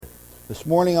This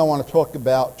morning I want to talk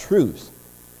about truth.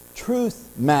 Truth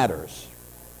matters.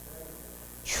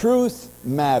 Truth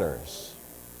matters.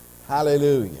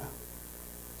 Hallelujah.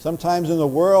 Sometimes in the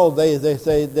world they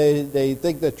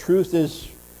think that truth is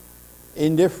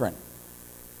indifferent,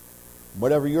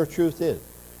 whatever your truth is.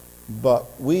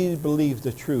 But we believe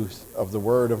the truth of the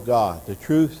Word of God, the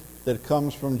truth that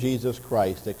comes from Jesus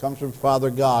Christ, that comes from Father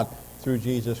God through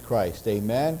Jesus Christ.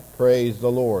 Amen? Praise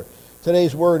the Lord.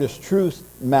 Today's word is truth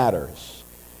matters.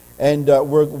 And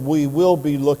we will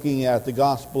be looking at the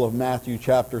Gospel of Matthew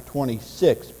chapter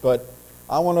 26. But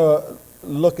I want to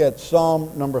look at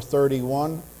Psalm number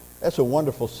 31. That's a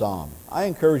wonderful psalm. I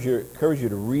encourage you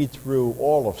to read through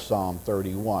all of Psalm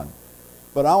 31.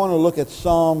 But I want to look at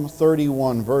Psalm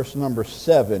 31, verse number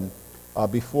 7,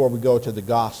 before we go to the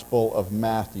Gospel of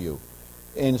Matthew.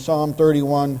 In Psalm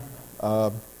 31,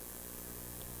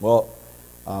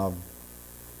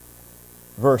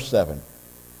 verse 7.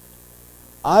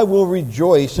 I will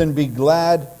rejoice and be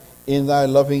glad in thy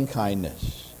loving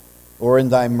kindness, or in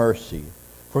thy mercy.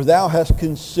 For thou hast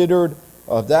considered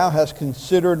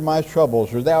my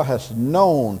troubles, or thou hast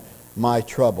known my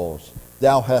troubles.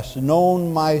 Thou hast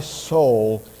known my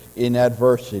soul in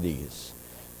adversities.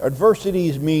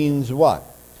 Adversities means what?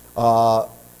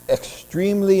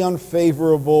 Extremely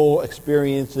unfavorable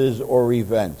experiences or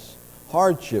events.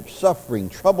 Hardships, suffering,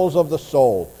 troubles of the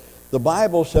soul. The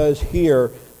Bible says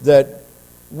here that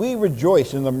we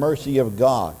rejoice in the mercy of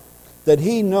God. That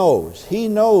He knows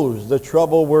the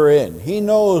trouble we're in. He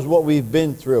knows what we've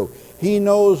been through. He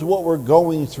knows what we're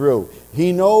going through.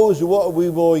 He knows what we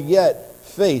will yet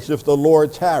face if the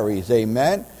Lord tarries.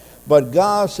 Amen? But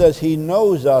God says He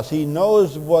knows us. He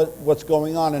knows what's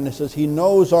going on. And it says He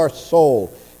knows our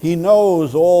soul. He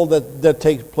knows all that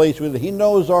takes place with it. He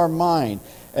knows our mind.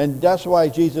 And that's why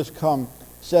Jesus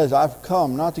says, I've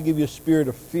come not to give you a spirit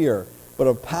of fear, but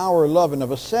of power, love, and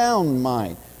of a sound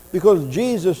mind. Because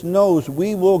Jesus knows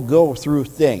we will go through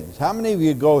things. How many of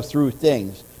you go through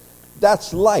things?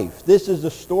 That's life. This is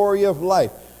the story of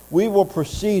life. We will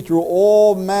proceed through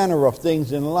all manner of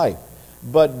things in life.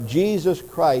 But Jesus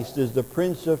Christ is the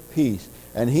Prince of Peace,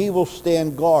 and He will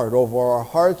stand guard over our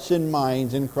hearts and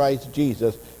minds in Christ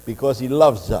Jesus because He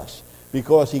loves us,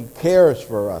 because He cares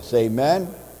for us. Amen?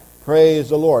 Praise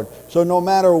the Lord. So no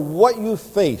matter what you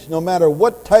face, no matter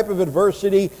what type of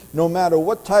adversity, no matter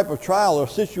what type of trial or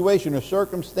situation or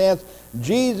circumstance,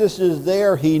 Jesus is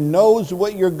there. He knows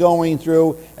what you're going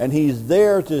through, and He's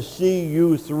there to see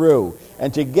you through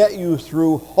and to get you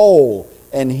through whole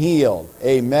and healed.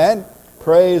 Amen?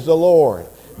 Praise the Lord.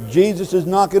 Jesus is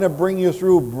not going to bring you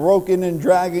through broken and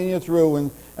dragging you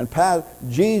through and pass.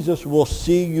 Jesus will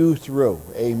see you through.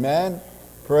 Amen?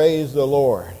 Praise the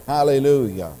Lord.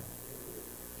 Hallelujah.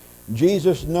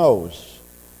 Jesus knows.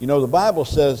 You know, the Bible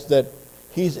says that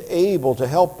He's able to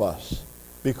help us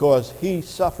because He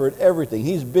suffered everything.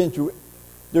 He's been through.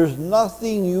 There's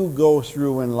nothing you go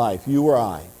through in life, you or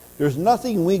I. There's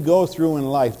nothing we go through in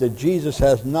life that Jesus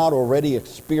has not already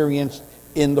experienced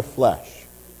in the flesh.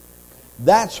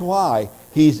 That's why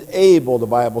He's able, the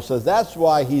Bible says, that's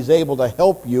why He's able to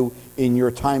help you in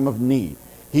your time of need.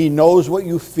 He knows what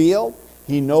you feel.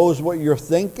 He knows what you're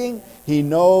thinking. He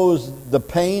knows the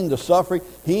pain, the suffering.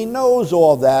 He knows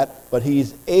all that, but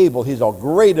He's able. He's a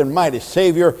great and mighty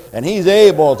Savior, and He's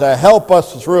able to help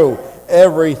us through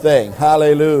everything.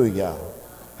 Hallelujah.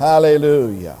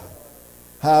 Hallelujah.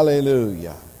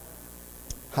 Hallelujah.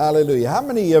 Hallelujah. How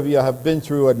many of you have been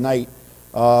through a night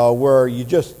where you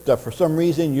just, for some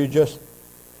reason,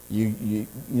 you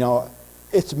know,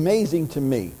 it's amazing to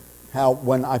me how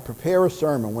when I prepare a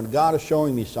sermon, when God is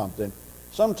showing me something,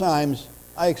 sometimes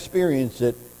I experience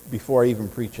it before I even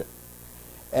preach it.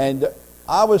 And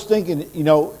I was thinking, you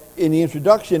know, in the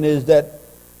introduction is that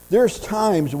there's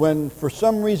times when, for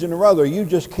some reason or other, you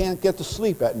just can't get to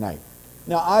sleep at night.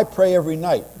 Now, I pray every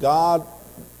night, God,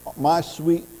 my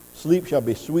sweet sleep shall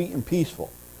be sweet and peaceful.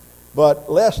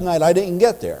 But last night I didn't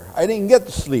get there. I didn't get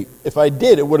to sleep. If I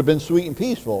did, it would have been sweet and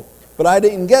peaceful. But I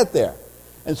didn't get there.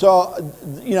 And so,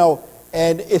 you know,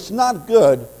 and it's not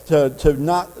good to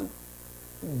not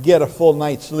get a full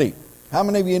night's sleep. How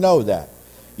many of you know that?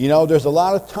 You know, there's a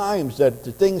lot of times that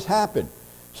things happen.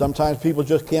 Sometimes people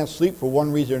just can't sleep for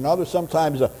one reason or another.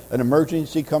 Sometimes an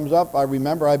emergency comes up. I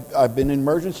remember I've been in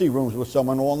emergency rooms with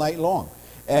someone all night long.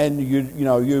 And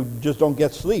you just don't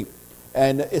get sleep.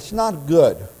 And it's not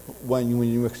good when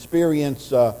you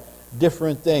experience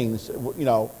different things,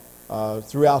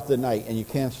 throughout the night and you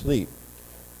can't sleep.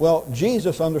 Well,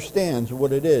 Jesus understands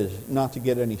what it is not to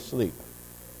get any sleep.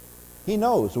 He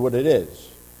knows what it is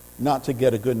not to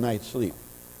get a good night's sleep.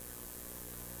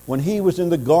 When He was in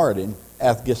the garden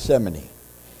at Gethsemane,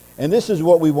 And this is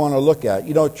what we want to look at.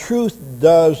 Truth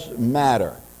does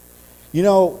matter.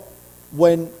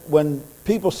 When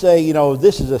people say,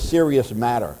 this is a serious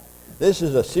matter. This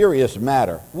is a serious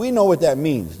matter. We know what that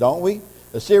means, don't we?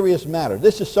 A serious matter.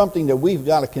 This is something that we've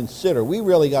got to consider. We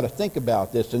really got to think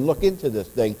about this and look into this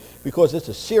thing because it's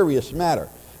a serious matter.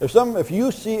 If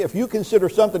you consider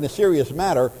something a serious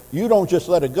matter, you don't just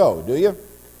let it go, do you?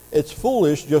 It's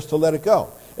foolish just to let it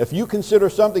go. If you consider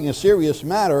something a serious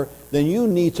matter, then you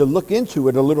need to look into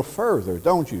it a little further,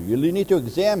 don't you? You need to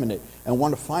examine it and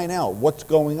want to find out what's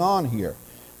going on here.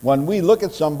 When we look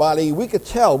at somebody, we could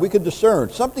tell, we could discern,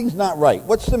 something's not right.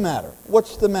 What's the matter?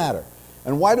 What's the matter?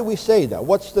 And why do we say that?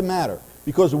 What's the matter?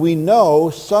 Because we know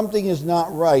something is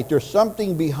not right. There's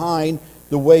something behind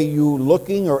the way you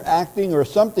looking or acting or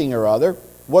something or other.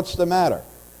 What's the matter?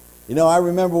 I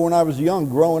remember when I was young,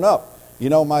 growing up,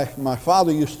 my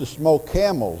father used to smoke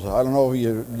Camels. I don't know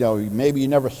if maybe you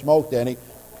never smoked any.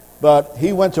 But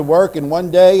he went to work, and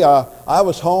one day I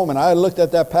was home, and I looked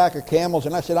at that pack of Camels,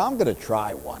 and I said, I'm going to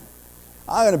try one.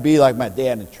 I'm going to be like my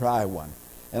dad and try one.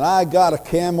 And I got a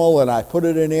Camel, and I put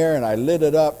it in there, and I lit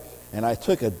it up, and I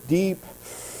took a deep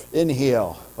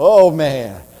inhale. Oh,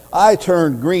 man. I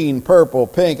turned green, purple,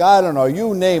 pink, I don't know,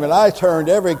 you name it. I turned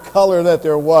every color that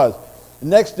there was. The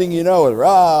next thing you know,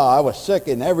 I was sick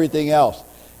and everything else.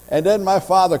 And then my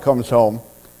father comes home,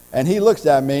 and he looks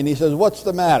at me, and he says, what's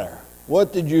the matter?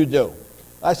 What did you do?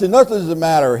 I said, nothing's the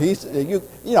matter. He said,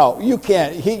 you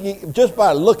can't. He just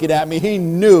by looking at me, he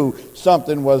knew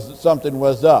something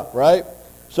was up, right?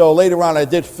 So later on, I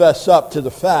did fess up to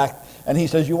the fact, and he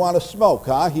says, you want to smoke,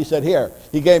 huh? He said, here.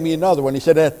 He gave me another one. He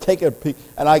said, take a peek.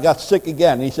 And I got sick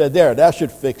again. And he said, there, that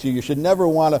should fix you. You should never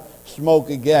want to smoke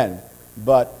again.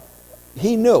 But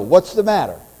he knew, what's the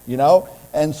matter,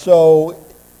 And so,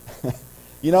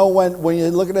 when you're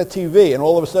looking at TV and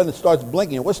all of a sudden it starts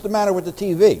blinking, what's the matter with the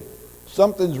TV?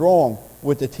 Something's wrong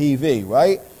with the TV,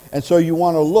 right? And so you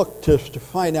want to look to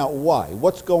find out why.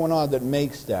 What's going on that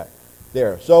makes that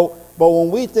there? But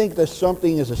when we think that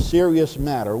something is a serious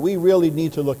matter, we really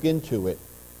need to look into it.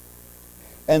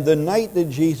 And the night that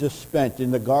Jesus spent in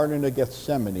the Garden of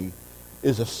Gethsemane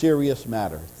is a serious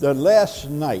matter. The last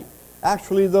night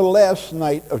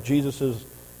of Jesus'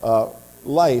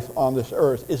 life on this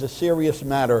earth is a serious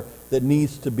matter that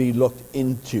needs to be looked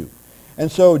into.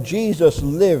 And so Jesus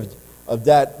lived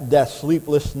that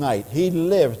sleepless night. He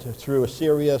lived through a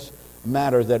serious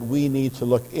matter that we need to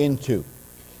look into.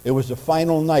 It was the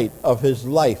final night of his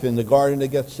life in the Garden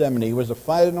of Gethsemane. It was the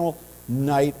final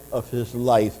night of his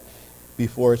life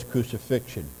before his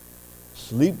crucifixion.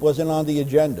 Sleep wasn't on the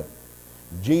agenda.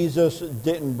 Jesus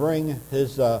didn't bring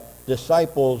his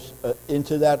disciples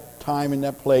into that time and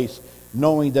that place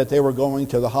knowing that they were going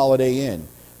to the Holiday Inn.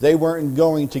 They weren't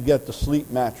going to get the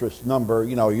sleep mattress number,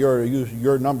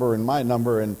 your number and my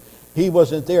number, and he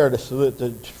wasn't there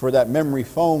for that memory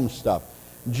foam stuff.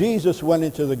 Jesus went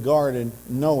into the garden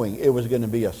knowing it was going to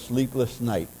be a sleepless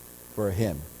night for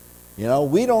him.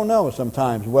 We don't know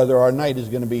sometimes whether our night is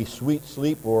going to be sweet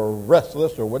sleep or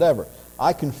restless or whatever.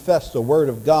 I confess the word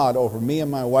of God over me and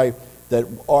my wife that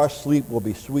our sleep will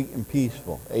be sweet and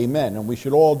peaceful. Amen. And we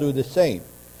should all do the same.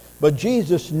 But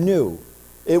Jesus knew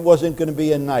it wasn't going to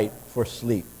be a night for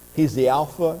sleep. He's the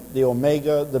Alpha, the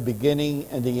Omega, the beginning,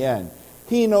 and the end.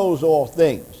 He knows all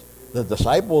things. The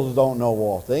disciples don't know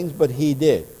all things, but he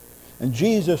did. And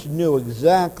Jesus knew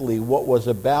exactly what was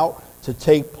about to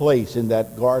take place in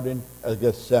that Garden of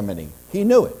Gethsemane. He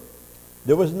knew it.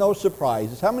 There was no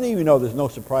surprises. How many of you know there's no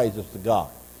surprises to God?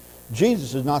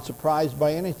 Jesus is not surprised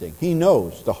by anything. He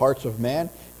knows the hearts of man.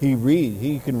 He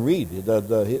can read.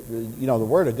 The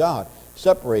Word of God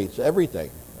separates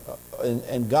everything.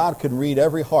 And God can read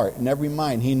every heart and every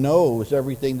mind. He knows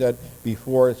everything that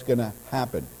before it's going to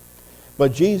happen.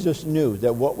 But Jesus knew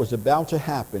that what was about to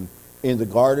happen in the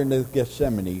Garden of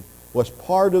Gethsemane was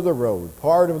part of the road,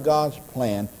 part of God's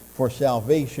plan for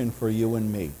salvation for you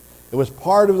and me. It was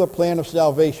part of the plan of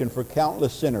salvation for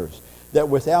countless sinners, that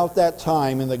without that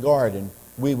time in the garden,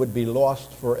 we would be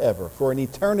lost forever. For an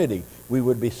eternity, we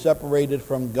would be separated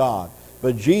from God.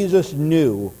 But Jesus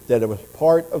knew that it was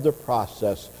part of the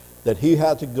process that he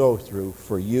had to go through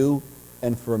for you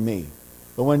and for me.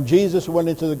 But when Jesus went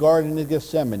into the Garden of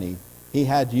Gethsemane, he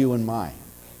had you in mind.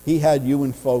 He had you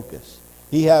in focus.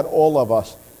 He had all of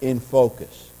us in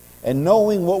focus. And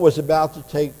knowing what was about to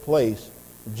take place,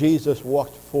 Jesus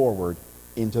walked forward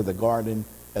into the Garden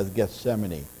of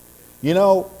Gethsemane.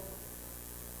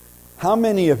 How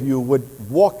many of you would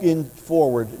walk in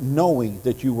forward knowing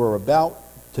that you were about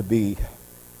to be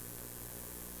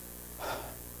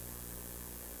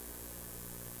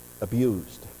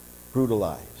abused,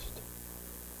 brutalized,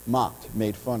 mocked,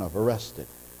 made fun of, arrested.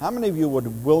 How many of you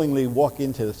would willingly walk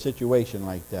into a situation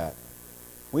like that?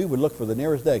 We would look for the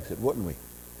nearest exit, wouldn't we?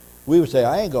 We would say,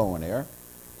 I ain't going there.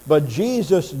 But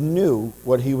Jesus knew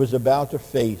what he was about to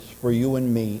face for you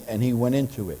and me, and he went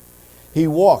into it. He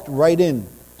walked right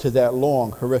into that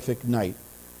long, horrific night,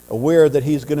 aware that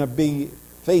he's going to be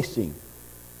facing,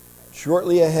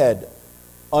 shortly ahead,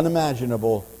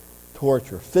 unimaginable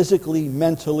torture, physically,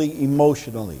 mentally,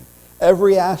 emotionally.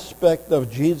 Every aspect of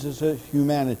Jesus'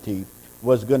 humanity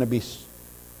was going to be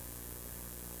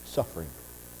suffering.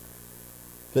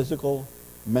 Physical,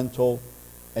 mental,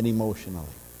 and emotionally.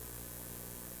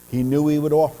 He knew he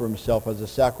would offer himself as a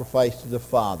sacrifice to the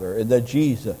Father, and that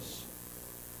Jesus,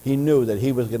 he knew that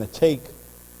he was going to take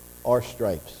our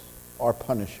stripes, our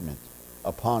punishment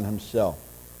upon himself.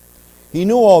 He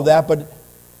knew all that, but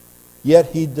yet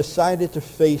he decided to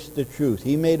face the truth.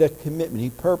 He made a commitment. He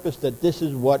purposed that this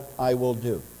is what I will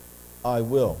do. I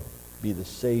will be the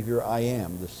Savior. I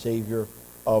am the Savior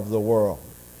of the world.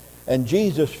 And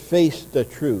Jesus faced the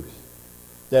truth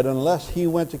that unless he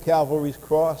went to Calvary's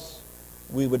cross,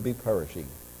 we would be perishing.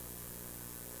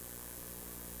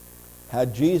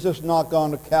 Had Jesus not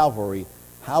gone to Calvary,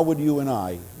 how would you and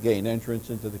I gain entrance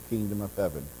into the kingdom of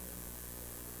heaven?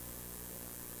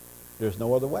 There's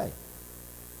no other way.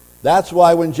 That's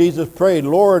why when Jesus prayed,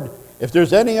 Lord, if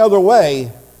there's any other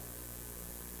way,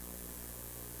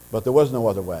 but there was no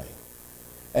other way.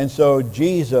 And so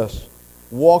Jesus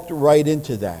walked right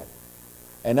into that.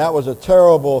 And that was a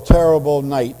terrible, terrible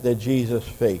night that Jesus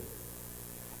faced.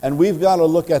 And we've got to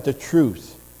look at the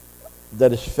truth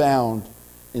that is found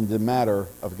in the matter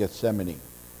of Gethsemane.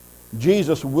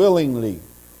 Jesus willingly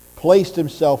placed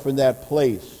himself in that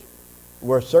place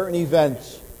where certain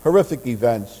events, horrific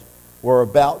events, were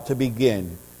about to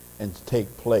begin and to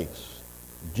take place.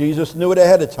 Jesus knew it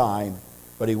ahead of time,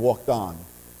 but he walked on.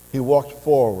 He walked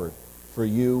forward for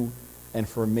you and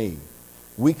for me.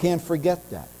 We can't forget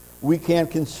that. We can't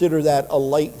consider that a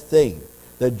light thing,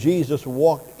 that Jesus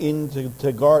walked into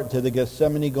the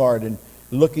Gethsemane garden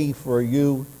looking for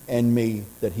you and me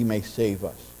that he may save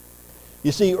us.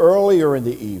 You see, earlier in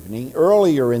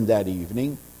that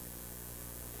evening,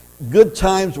 good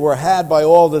times were had by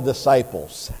all the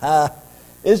disciples.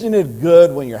 Isn't it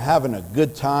good when you're having a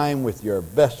good time with your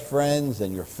best friends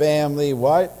and your family?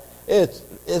 What?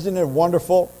 Isn't it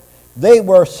wonderful? They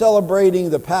were celebrating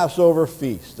the Passover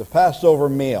feast, the Passover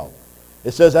meal.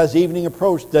 It says, as evening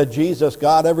approached, that Jesus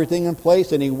got everything in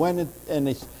place, and he went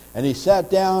and he sat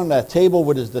down at a table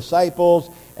with his disciples,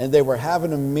 and they were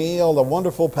having a meal, a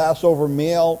wonderful Passover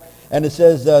meal. And it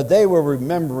says they were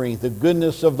remembering the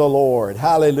goodness of the Lord.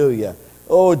 Hallelujah.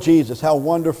 Oh, Jesus, how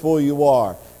wonderful you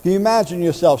are. Can you imagine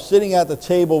yourself sitting at the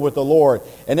table with the Lord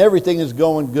and everything is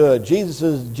going good? Jesus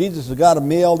has got a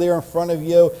meal there in front of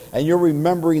you, and you're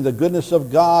remembering the goodness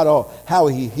of God, how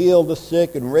he healed the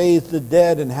sick and raised the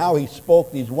dead, and how he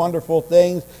spoke these wonderful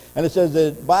things. And it says,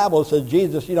 the Bible says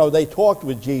Jesus, they talked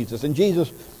with Jesus, and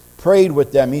Jesus prayed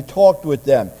with them. He talked with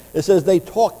them. It says they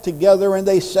talked together and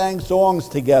they sang songs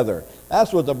together.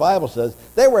 That's what the Bible says.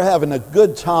 They were having a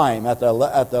good time at the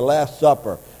Last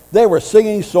Supper. They were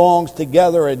singing songs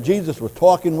together, and Jesus was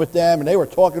talking with them, and they were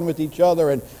talking with each other.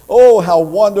 And oh, how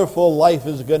wonderful life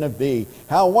is going to be.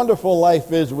 How wonderful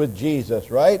life is with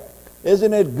Jesus, right?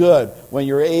 Isn't it good when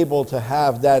you're able to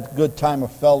have that good time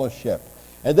of fellowship?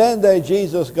 And then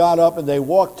Jesus got up and they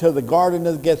walked to the Garden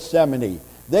of Gethsemane.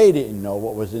 They didn't know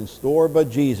what was in store, but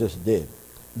Jesus did.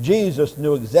 Jesus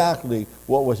knew exactly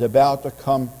what was about to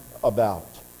come about.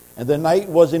 And the night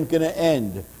wasn't going to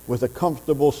end with a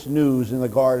comfortable snooze in the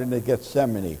Garden of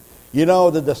Gethsemane.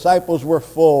 The disciples were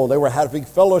full. They were having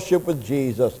fellowship with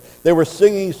Jesus. They were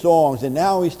singing songs, and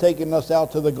now he's taking us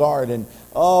out to the garden.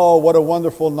 Oh, what a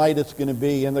wonderful night it's going to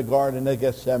be in the Garden of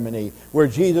Gethsemane, where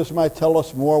Jesus might tell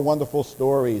us more wonderful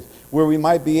stories, where we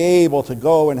might be able to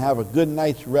go and have a good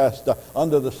night's rest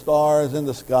under the stars in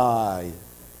the sky.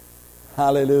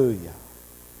 Hallelujah.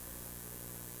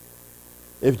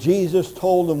 If Jesus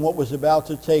told them what was about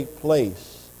to take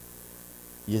place,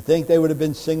 you think they would have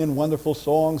been singing wonderful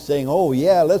songs, saying, oh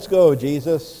yeah, let's go,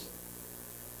 Jesus.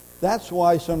 That's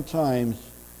why sometimes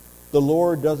the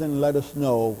Lord doesn't let us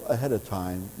know ahead of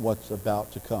time what's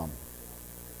about to come.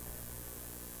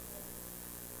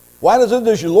 Why doesn't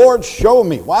the Lord show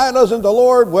me? Why doesn't the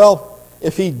Lord? Well,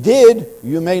 if he did,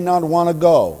 you may not want to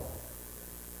go.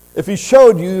 If he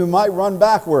showed you, you might run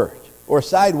backward or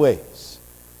sideways.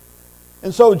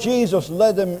 And so Jesus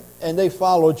led them, and they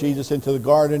followed Jesus into the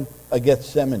Garden of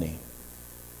Gethsemane.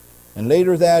 And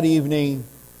later that evening,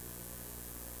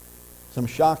 some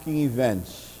shocking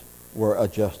events were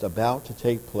just about to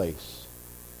take place.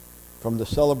 from the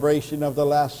celebration of the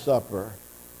Last Supper,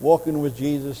 walking with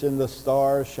Jesus in the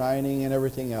stars shining and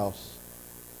everything else.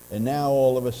 And now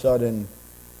all of a sudden,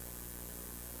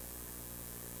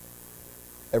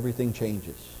 everything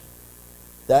changes.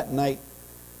 That night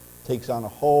takes on a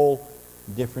whole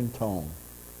different tone.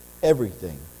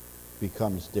 Everything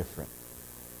becomes different.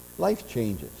 Life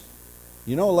changes.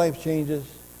 You know life changes?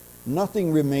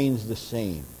 Nothing remains the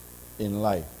same in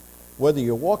life. Whether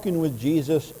you're walking with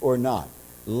Jesus or not,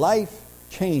 life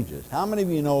changes. How many of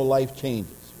you know life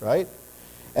changes, right?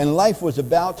 And life was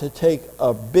about to take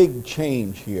a big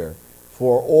change here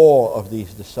for all of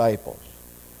these disciples.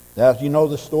 Now, you know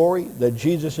the story that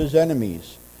Jesus'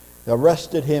 enemies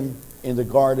arrested him in the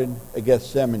Garden of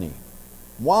Gethsemane.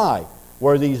 Why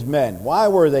were these men? Why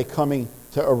were they coming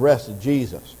to arrest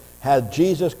Jesus? Had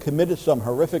Jesus committed some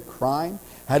horrific crime?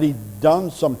 Had he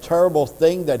done some terrible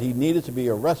thing that he needed to be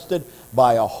arrested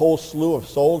by a whole slew of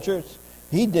soldiers?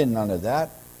 He did none of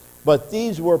that. But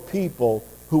these were people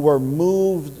who were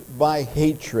moved by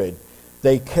hatred.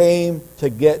 They came to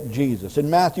get Jesus. In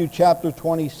Matthew chapter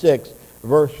 26,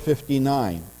 verse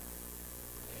 59,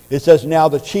 it says, "Now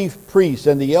the chief priests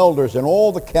and the elders and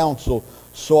all the council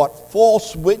sought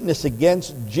false witness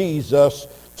against Jesus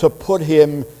to put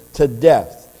him to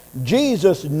death."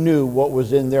 Jesus knew what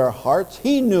was in their hearts.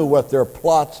 He knew what their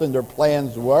plots and their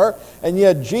plans were. And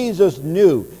yet Jesus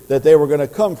knew that they were going to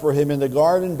come for him in the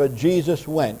garden, but Jesus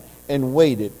went and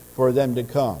waited for them to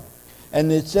come.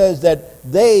 And it says that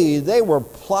they were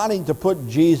plotting to put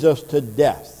Jesus to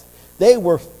death. They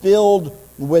were filled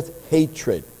with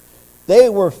hatred. They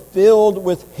were filled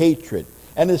with hatred.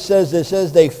 And it says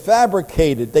they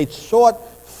fabricated, they sought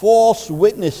false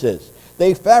witnesses.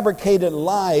 They fabricated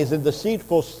lies and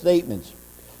deceitful statements.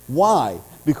 Why?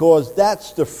 Because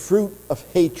that's the fruit of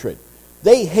hatred.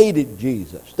 They hated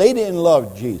Jesus. They didn't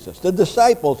love Jesus. The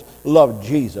disciples loved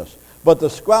Jesus. But the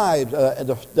scribes,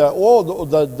 all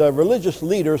the religious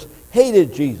leaders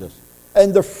hated Jesus.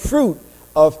 And the fruit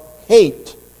of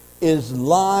hate is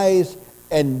lies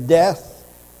and death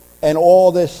and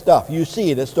all this stuff. You see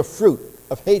it. It's the fruit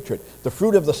of hatred. The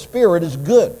fruit of the Spirit is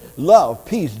good, love,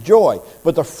 peace, joy.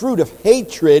 But the fruit of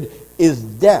hatred is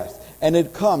death. And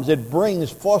it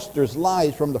fosters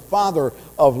lies from the father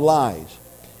of lies.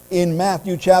 In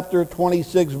Matthew chapter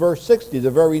 26, verse 60,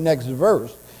 the very next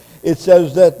verse, it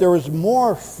says that there is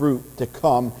more fruit to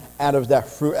come out of that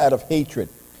fruit, out of hatred.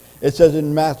 It says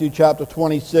in Matthew chapter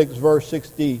 26, verse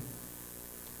 60,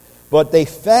 "But they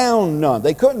found none."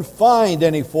 They couldn't find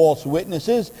any false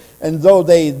witnesses, and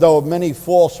though many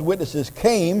false witnesses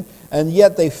came, and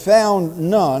yet they found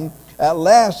none, at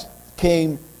last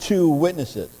came 2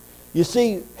 witnesses. You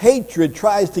see, hatred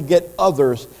tries to get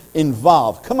others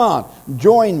involved. Come on,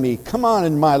 join me. Come on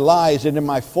in my lies and in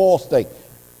my false thing.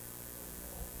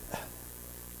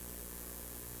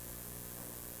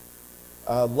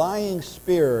 A lying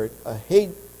spirit, a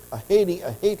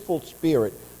hateful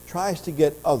spirit tries to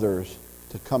get others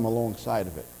to come alongside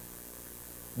of it.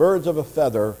 Birds of a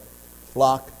feather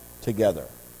flock together.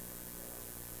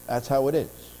 That's how it is.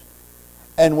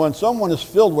 And when someone is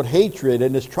filled with hatred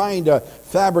and is trying to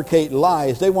fabricate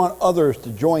lies, they want others to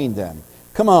join them.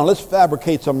 Come on, let's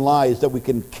fabricate some lies that we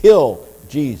can kill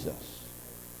Jesus.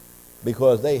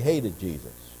 Because they hated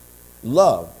Jesus.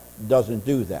 Love doesn't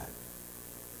do that.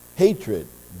 Hatred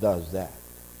does that.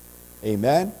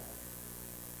 Amen?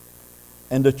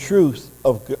 And the truth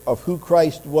of who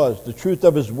Christ was, the truth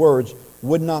of his words,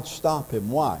 would not stop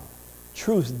him. Why?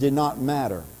 Truth did not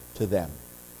matter to them.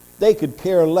 They could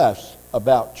care less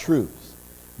about truth.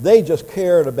 They just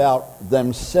cared about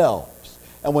themselves.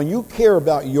 And when you care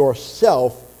about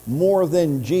yourself more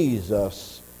than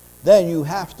Jesus, then you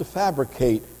have to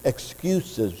fabricate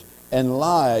excuses and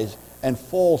lies and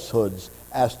falsehoods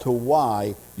as to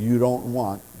why you don't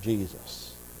want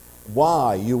Jesus,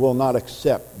 why you will not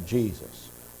accept Jesus,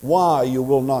 why you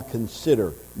will not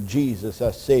consider Jesus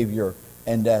as Savior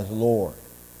and as Lord.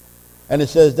 And it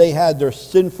says they had their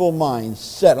sinful minds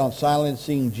set on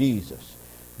silencing Jesus.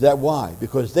 That why?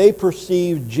 Because they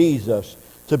perceived Jesus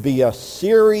to be a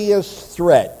serious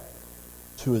threat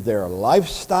to their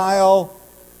lifestyle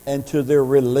and to their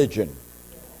religion.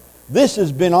 This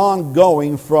has been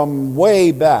ongoing from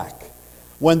way back.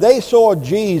 When they saw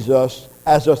Jesus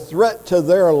as a threat to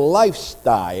their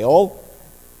lifestyle,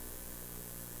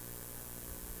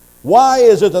 why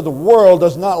is it that the world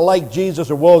does not like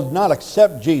Jesus or will not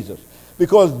accept Jesus?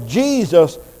 Because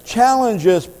Jesus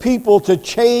challenges people to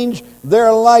change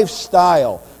their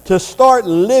lifestyle, to start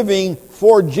living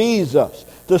for Jesus,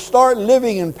 to start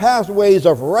living in pathways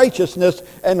of righteousness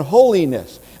and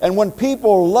holiness. And when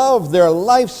people love their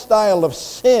lifestyle of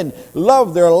sin,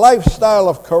 love their lifestyle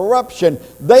of corruption,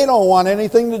 they don't want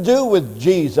anything to do with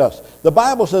Jesus. The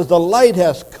Bible says the light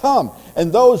has come,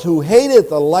 and those who hated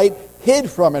the light hid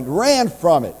from it, ran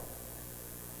from it.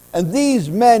 And these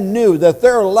men knew that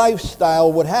their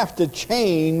lifestyle would have to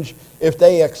change if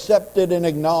they accepted and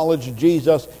acknowledged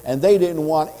Jesus, and they didn't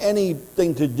want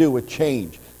anything to do with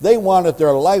change. They wanted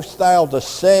their lifestyle to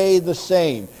stay the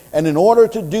same. And in order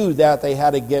to do that, they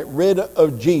had to get rid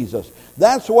of Jesus.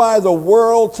 That's why the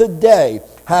world today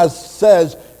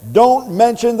says, don't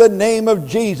mention the name of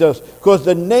Jesus, because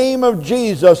the name of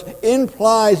Jesus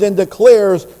implies and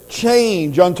declares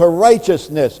change unto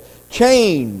righteousness.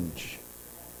 Change.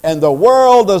 And the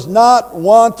world does not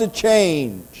want to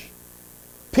change.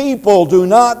 People do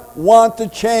not want to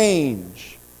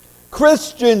change.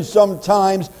 Christians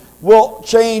sometimes will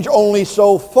change only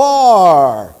so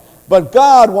far. But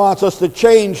God wants us to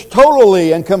change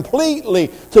totally and completely,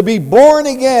 to be born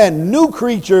again, new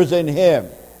creatures in Him.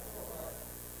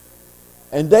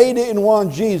 And they didn't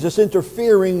want Jesus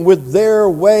interfering with their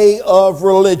way of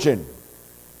religion.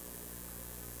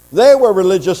 They were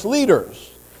religious leaders.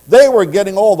 They were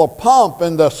getting all the pomp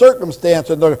and the circumstance,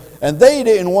 and they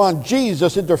didn't want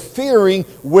Jesus interfering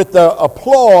with the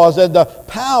applause and the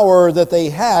power that they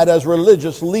had as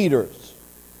religious leaders.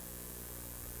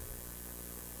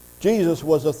 Jesus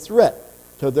was a threat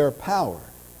to their power.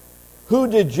 Who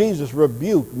did Jesus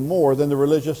rebuke more than the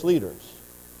religious leaders?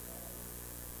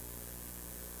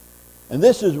 And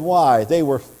this is why they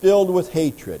were filled with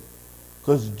hatred,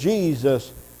 because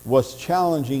Jesus was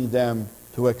challenging them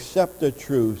to accept the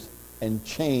truth and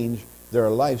change their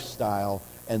lifestyle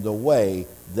and the way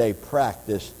they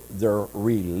practiced their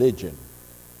religion.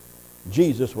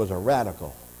 Jesus was a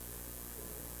radical.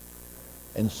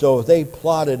 And so they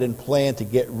plotted and planned to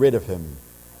get rid of him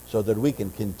so that we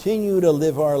can continue to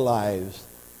live our lives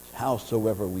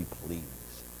howsoever we please.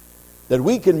 That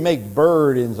we can make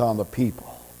burdens on the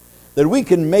people. That we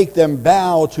can make them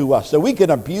bow to us. That we can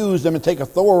abuse them and take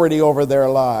authority over their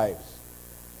lives.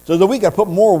 So that we can put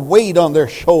more weight on their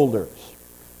shoulders.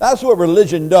 That's what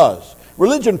religion does.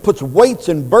 Religion puts weights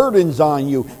and burdens on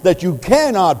you that you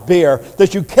cannot bear,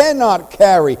 that you cannot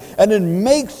carry, and it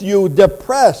makes you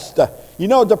depressed. You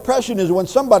know, depression is when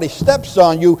somebody steps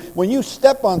on you. When you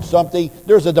step on something,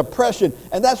 there's a depression.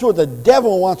 And that's what the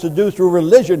devil wants to do through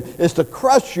religion, is to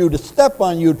crush you, to step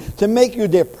on you, to make you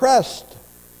depressed.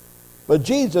 But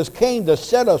Jesus came to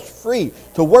set us free,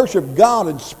 to worship God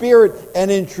in spirit and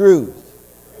in truth.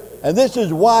 And this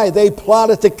is why they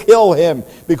plotted to kill him,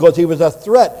 because he was a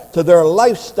threat to their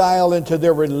lifestyle and to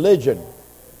their religion.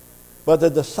 But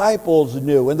the disciples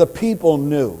knew, and the people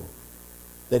knew,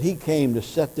 that he came to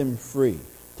set them free,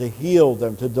 to heal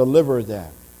them, to deliver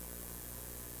them.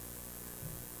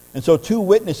 And so 2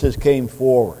 witnesses came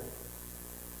forward.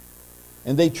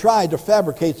 And they tried to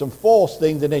fabricate some false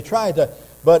things, and they tried to,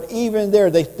 but even there,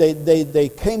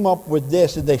 they came up with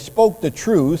this, and they spoke the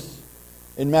truth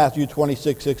in Matthew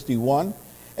 26:61,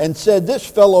 and said, "This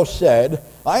fellow said,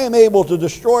 I am able to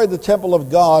destroy the temple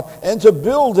of God and to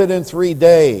build it in 3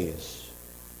 days."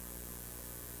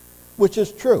 Which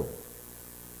is true.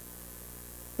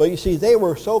 But you see, they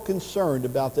were so concerned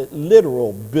about the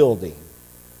literal building.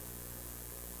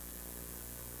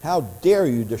 How dare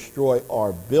you destroy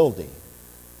our building?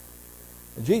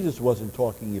 And Jesus wasn't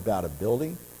talking about a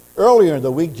building. Earlier in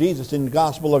the week, Jesus in the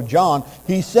Gospel of John,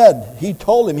 he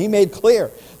made clear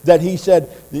that he said,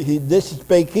 this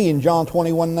spake he in John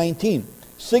 21:19,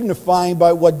 signifying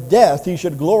by what death he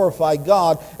should glorify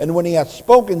God. And when he had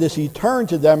spoken this, he turned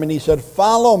to them and he said,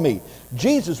 "Follow me."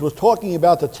 Jesus was talking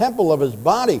about the temple of his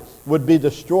body would be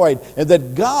destroyed and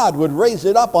that God would raise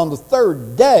it up on the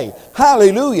 3rd day.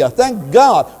 Hallelujah. Thank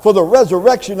God for the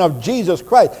resurrection of Jesus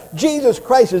Christ. Jesus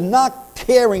Christ is not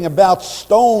caring about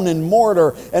stone and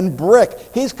mortar and brick.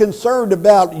 He's concerned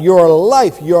about your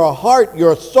life, your heart,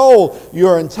 your soul,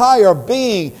 your entire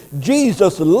being.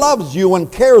 Jesus loves you and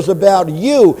cares about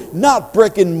you, not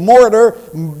brick and mortar.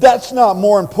 That's not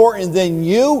more important than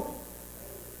you.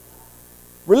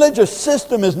 Religious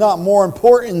system is not more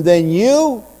important than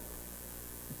you.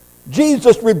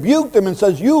 Jesus rebuked them and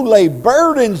says, you lay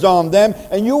burdens on them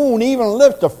and you won't even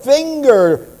lift a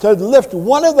finger to lift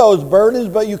one of those burdens,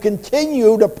 but you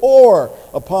continue to pour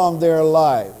upon their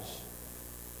lives.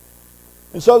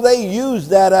 And so they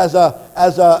used that as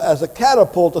a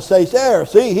catapult to say, there,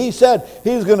 see, he said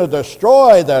he's going to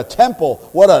destroy the temple.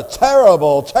 What a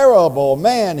terrible, terrible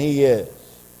man he is.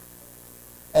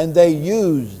 And they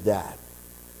used that.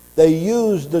 They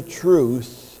used the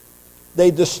truth. They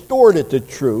distorted the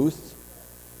truth.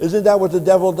 Isn't that what the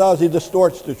devil does? He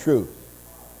distorts the truth.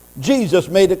 Jesus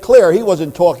made it clear he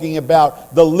wasn't talking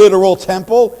about the literal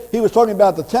temple. He was talking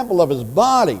about the temple of his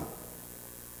body.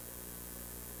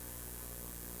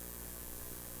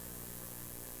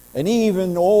 And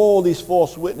even all these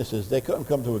false witnesses, they couldn't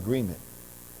come to agreement.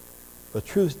 But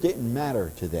truth didn't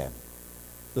matter to them.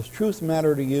 Does truth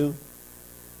matter to you?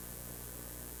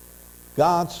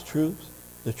 God's truth,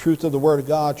 the truth of the Word of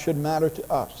God, should matter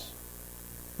to us.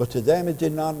 But to them it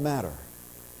did not matter.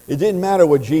 It didn't matter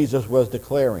what Jesus was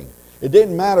declaring. It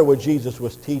didn't matter what Jesus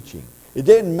was teaching. It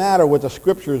didn't matter what the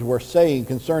Scriptures were saying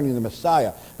concerning the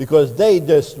Messiah, because they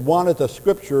just wanted the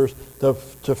Scriptures to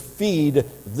feed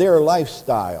their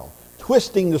lifestyle,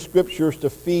 twisting the Scriptures to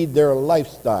feed their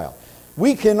lifestyle.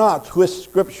 We cannot twist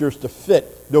Scriptures to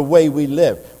fit the way we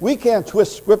live. We can't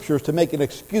twist Scriptures to make an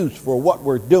excuse for what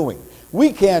we're doing.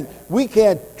 We can't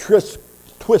twist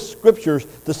Scriptures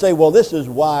to say, well, this is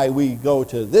why we go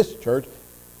to this church.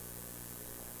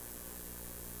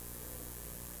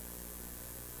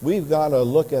 We've got to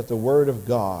look at the Word of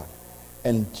God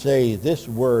and say, this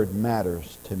Word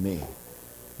matters to me.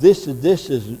 They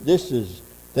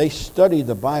studied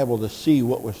the Bible to see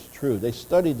what was true. They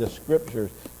studied the Scriptures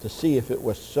to see if it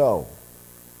was so.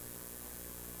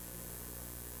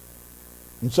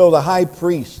 And so the high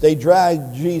priest, they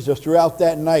dragged Jesus throughout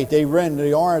that night.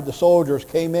 The soldiers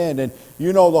came in, and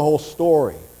you know the whole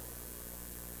story.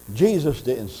 Jesus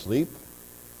didn't sleep.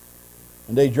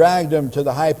 And they dragged him to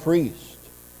the high priest.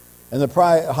 And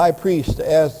the high priest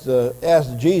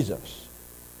asked Jesus,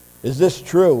 is this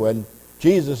true? And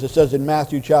Jesus, it says in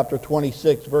Matthew chapter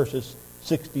 26, verses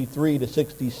 63 to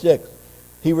 66,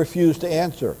 he refused to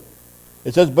answer.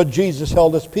 It says, but Jesus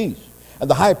held his peace. And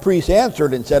the high priest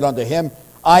answered and said unto him,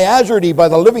 I adjure thee by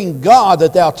the living God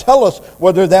that thou tell us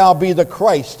whether thou be the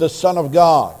Christ, the Son of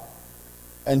God.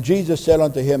 And Jesus said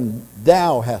unto him,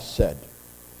 thou hast said.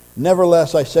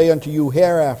 Nevertheless, I say unto you,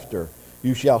 hereafter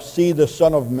you shall see the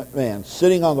Son of Man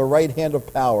sitting on the right hand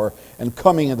of power and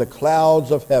coming in the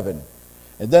clouds of heaven.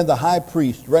 And then the high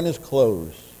priest rent his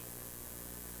clothes,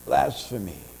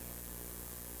 blasphemy,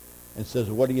 and says,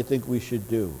 what do you think we should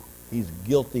do? He's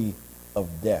guilty of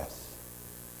death.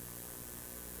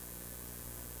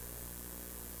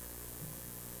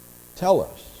 Tell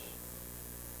us,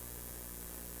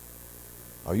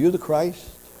 are you the Christ?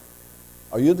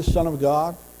 Are you the Son of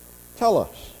God? Tell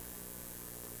us.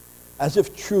 As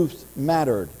if truth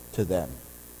mattered to them.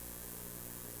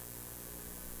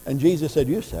 And Jesus said,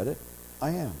 you said it.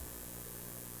 I am.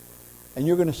 And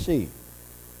you're going to see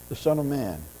the Son of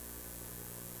Man.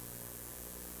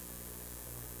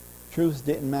 Truth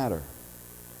didn't matter.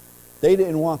 They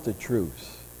didn't want the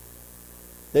truth.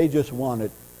 They just wanted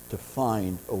to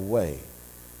find a way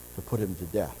to put him to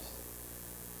death.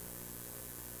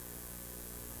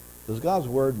 Does God's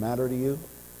word matter to you?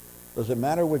 Does it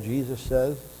matter what Jesus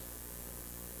says?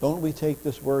 Don't we take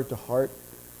this word to heart?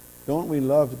 Don't we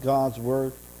love God's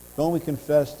word? Don't we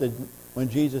confess that when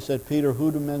Jesus said, Peter,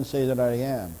 who do men say that I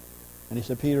am? And he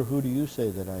said, Peter, who do you say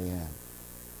that I am?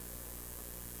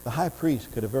 The high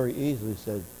priest could have very easily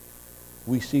said,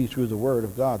 we see through the word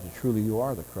of God that truly you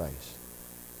are the Christ.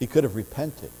 He could have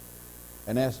repented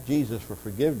and asked Jesus for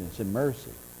forgiveness and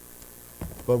mercy.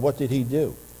 But what did he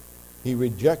do? He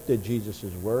rejected Jesus'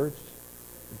 words.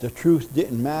 The truth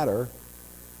didn't matter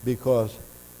because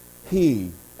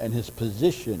he and his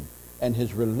position and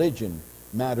his religion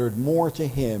mattered more to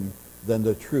him than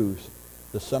the truth,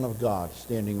 the Son of God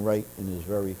standing right in his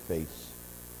very face.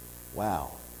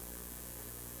 Wow.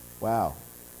 Wow.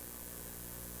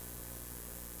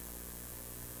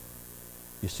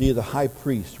 You see, the high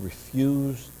priest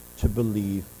refused to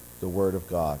believe the word of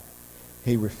God.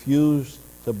 He refused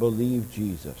to believe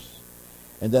Jesus.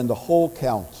 And then the whole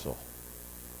council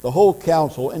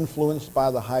influenced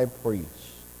by the high priest,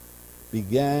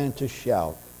 began to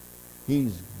shout,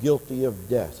 he's guilty of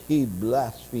death. He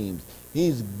blasphemes.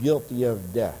 He's guilty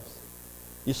of death.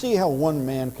 You see how one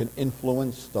man can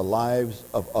influence the lives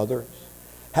of others?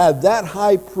 Had that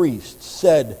high priest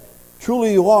said,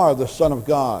 truly you are the Son of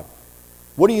God,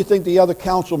 what do you think the other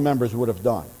council members would have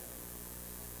done?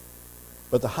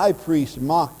 But the high priest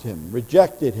mocked him,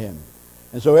 rejected him.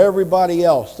 And so everybody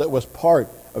else that was part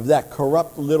of that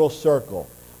corrupt little circle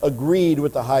agreed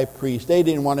with the high priest. They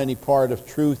didn't want any part of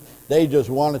truth. They just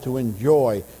wanted to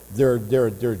enjoy their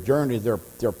journey,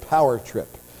 their power trip.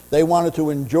 They wanted to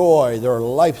enjoy their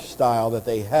lifestyle that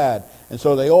they had. And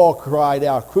so they all cried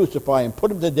out, crucify him, put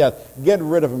him to death, get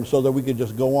rid of him so that we could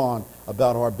just go on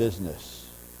about our business.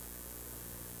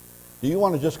 Do you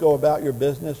want to just go about your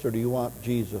business, or do you want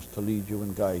Jesus to lead you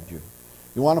and guide you?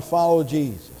 You want to follow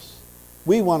Jesus.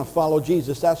 We want to follow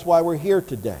Jesus. That's why we're here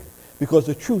today. because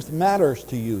the truth matters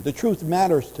to you. The truth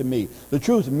matters to me. The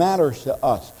truth matters to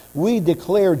us. We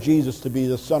declare Jesus to be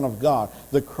the Son of God,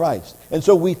 the Christ. And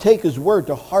so we take his word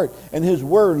to heart, and his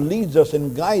word leads us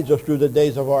and guides us through the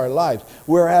days of our lives.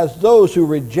 Whereas those who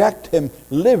reject him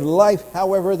live life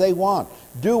however they want.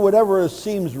 Do whatever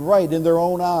seems right in their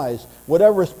own eyes,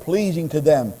 whatever is pleasing to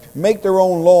them. Make their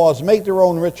own laws, make their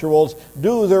own rituals,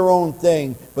 do their own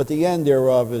thing, but the end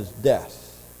thereof is death.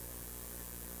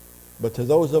 But to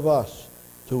those of us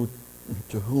to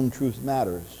whom truth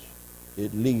matters,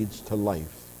 it leads to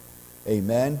life.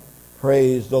 Amen.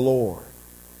 Praise the Lord.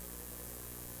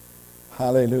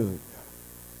 Hallelujah.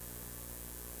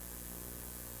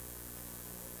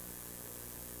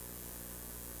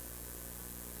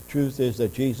 The truth is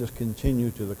that Jesus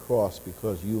continued to the cross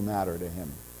because you matter to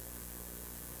him.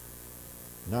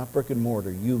 Not brick and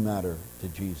mortar, you matter to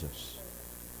Jesus.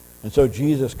 And so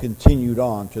Jesus continued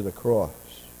on to the cross.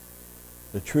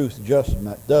 The truth just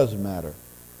does matter.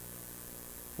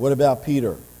 What about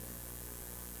Peter?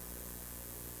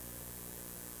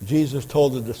 Jesus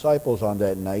told the disciples on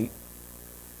that night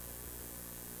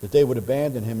that they would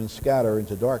abandon him and scatter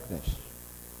into darkness.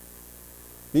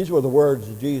 These were the words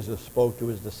that Jesus spoke to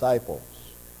his disciples.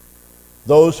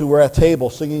 Those who were at table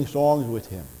singing songs with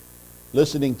him,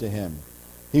 listening to him.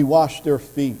 He washed their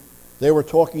feet. They were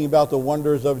talking about the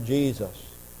wonders of Jesus.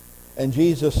 And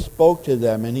Jesus spoke to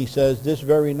them, and he says, this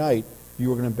very night you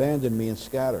are going to abandon me and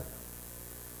scatter.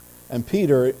 And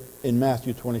Peter, in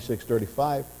Matthew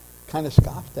 26:35, kind of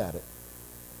scoffed at it.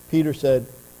 Peter said,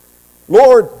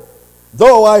 Lord,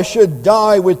 though I should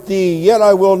die with thee, yet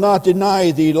I will not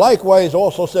deny thee. Likewise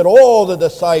also said all the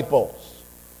disciples.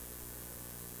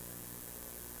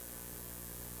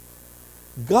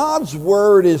 God's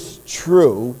word is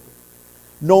true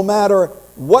no matter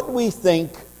what we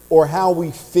think or how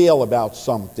we feel about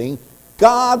something.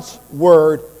 God's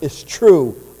word is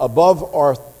true above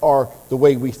the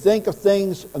way we think of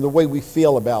things and the way we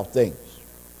feel about things.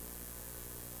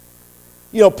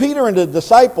 You know, Peter and the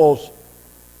disciples,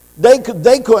 they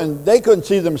couldn't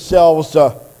see themselves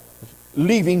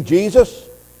leaving Jesus,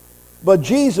 but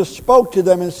Jesus spoke to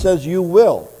them and says, you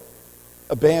will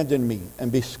abandon me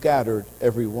and be scattered,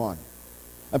 every one.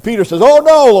 And Peter says, oh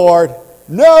no, Lord,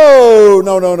 no,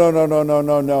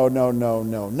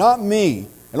 not me.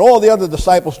 And all the other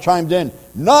disciples chimed in,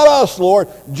 not us, Lord.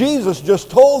 Jesus just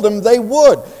told them they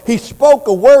would. He spoke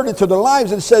a word into their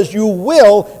lives and says, you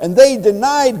will, and they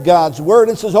denied God's word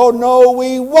and says, oh no,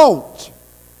 we won't.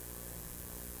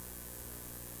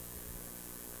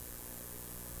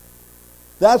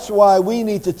 That's why we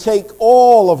need to take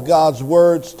all of God's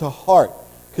words to heart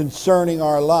concerning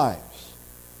our lives.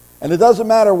 And it doesn't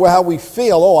matter how we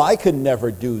feel. Oh, I could never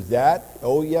do that.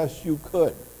 Oh, yes, you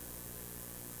could.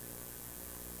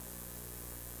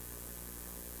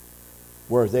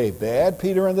 Were they bad,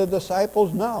 Peter and the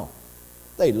disciples? No.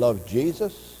 They loved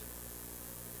Jesus.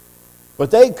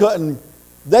 But they couldn't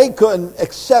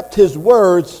accept his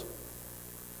words.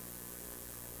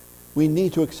 We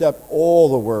need to accept all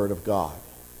the word of God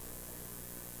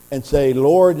and say,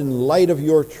 Lord, in light of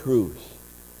your truth,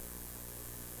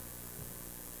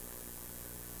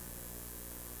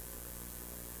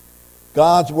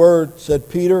 God's word, said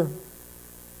Peter,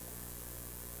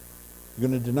 you're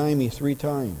going to deny me 3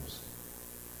 times.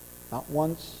 Not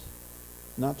once,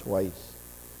 not twice,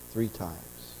 3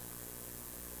 times.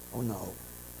 Oh no.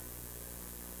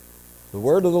 The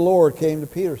word of the Lord came to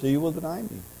Peter, so you will deny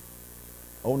me.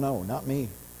 Oh no, not me.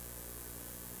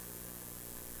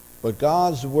 But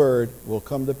God's word will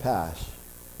come to pass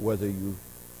whether you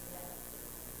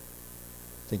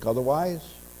think otherwise,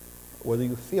 whether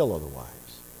you feel otherwise.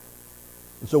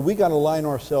 And so we got to line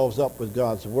ourselves up with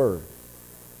God's word.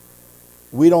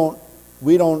 We don't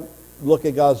look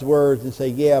at God's words and say,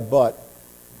 yeah, but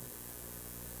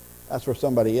that's for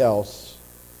somebody else.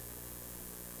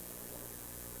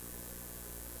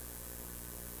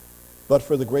 But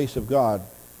for the grace of God,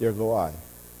 there go I.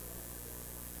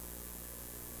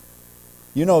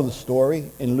 You know the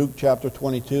story in Luke chapter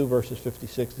 22, verses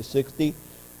 56 to 60,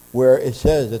 where it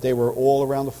says that they were all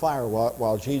around the fire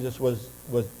while Jesus was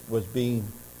being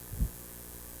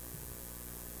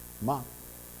mocked.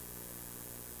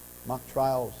 Mock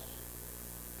trials,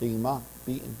 being mocked,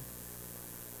 beaten.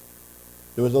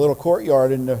 There was a little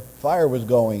courtyard and the fire was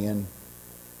going, and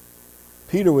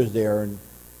Peter was there, and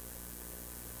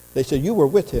they said, you were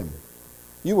with him.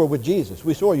 You were with Jesus.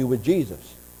 We saw you with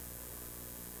Jesus.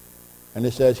 And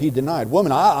it says he denied,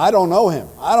 woman, I don't know him.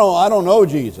 I don't know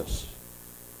Jesus.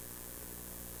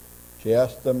 They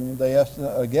asked him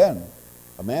again.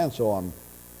 A man saw him.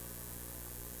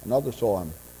 Another saw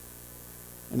him.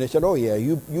 And they said, oh yeah,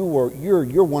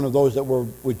 you're one of those that were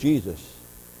with Jesus.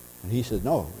 And he said,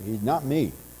 no, he's not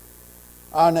me.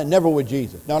 Never with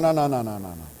Jesus. No.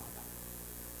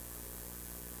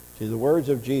 See, the words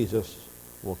of Jesus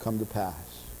will come to pass.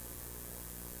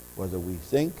 Whether we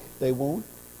think they won't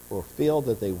or feel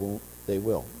that they won't, they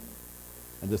will.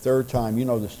 And the third time, you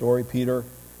know the story, Peter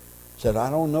said, I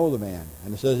don't know the man.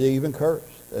 And it says he even cursed.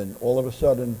 And all of a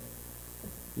sudden,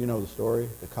 you know the story,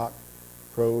 the cock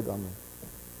crowed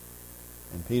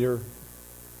and Peter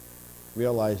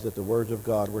realized that the words of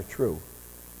God were true.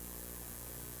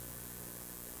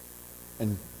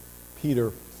 And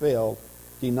Peter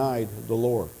denied the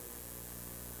Lord.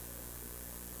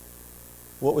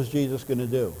 What was Jesus going to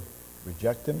do?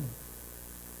 Reject him?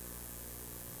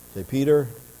 Say, Peter,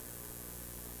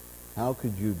 how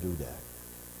could you do that?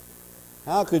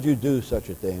 How could you do such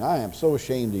a thing? I am so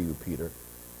ashamed of you, Peter.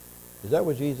 Is that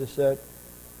what Jesus said?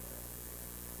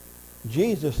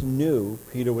 Jesus knew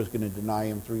Peter was going to deny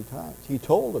him 3 times. He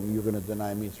told him, you're going to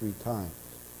deny me 3 times.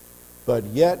 But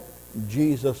yet,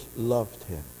 Jesus loved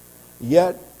him.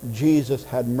 Yet, Jesus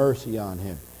had mercy on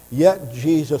him. Yet,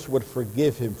 Jesus would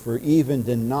forgive him for even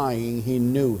denying he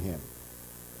knew him.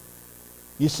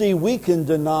 You see, we can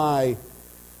deny,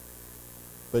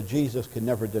 but Jesus can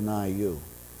never deny you.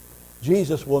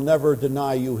 Jesus will never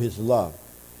deny you his love.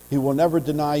 He will never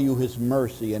deny you his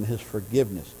mercy and his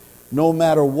forgiveness. No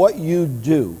matter what you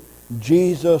do,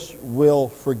 Jesus will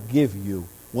forgive you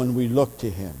when we look to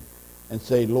him and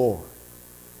say, Lord.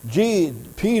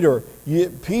 Peter,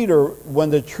 when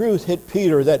the truth hit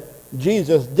Peter that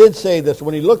Jesus did say this,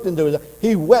 when he looked into his eyes,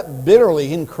 he wept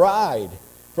bitterly and cried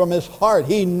from his heart.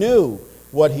 He knew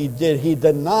what he did. He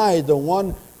denied the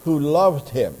one who loved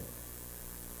him.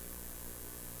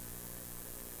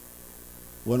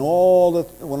 When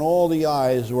all the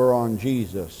eyes were on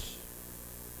Jesus,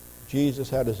 Jesus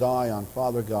had his eye on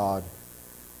Father God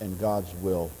and God's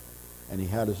will, and he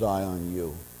had his eye on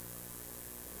you.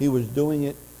 He was doing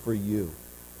it for you.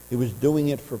 He was doing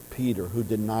it for Peter, who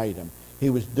denied him. He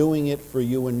was doing it for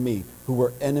you and me, who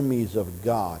were enemies of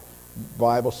God. The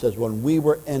Bible says when we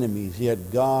were enemies,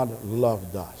 yet God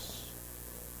loved us.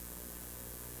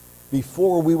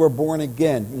 Before we were born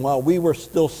again, while we were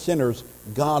still sinners,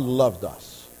 God loved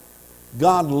us.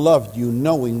 God loved you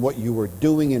knowing what you were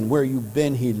doing and where you've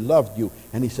been. He loved you.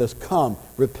 And he says, come,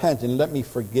 repent, and let me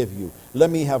forgive you. Let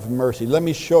me have mercy. Let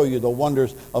me show you the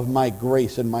wonders of my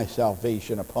grace and my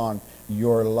salvation upon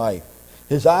your life.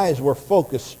 His eyes were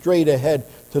focused straight ahead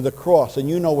to the cross. And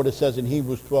you know what it says in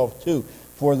Hebrews 12:2.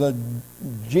 For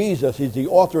Jesus is the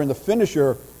author and the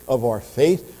finisher of our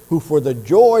faith, who for the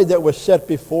joy that was set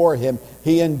before him,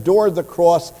 he endured the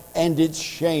cross and its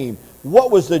shame.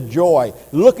 What was the joy?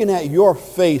 Looking at your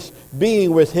face,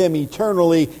 being with him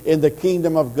eternally in the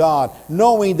kingdom of God,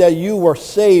 knowing that you were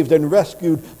saved and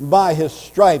rescued by his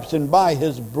stripes and by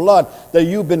his blood, that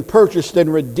you've been purchased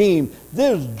and redeemed.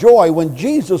 There's joy. When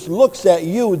Jesus looks at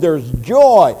you, there's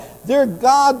joy.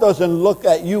 God doesn't look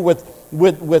at you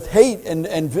with hate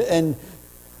and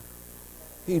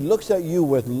he looks at you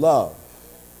with love.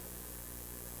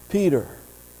 Peter,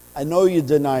 I know you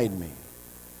denied me.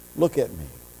 Look at me.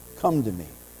 Come to me.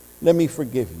 Let me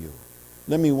forgive you.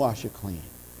 Let me wash you clean.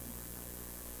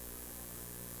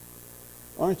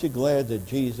 Aren't you glad that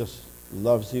Jesus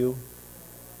loves you?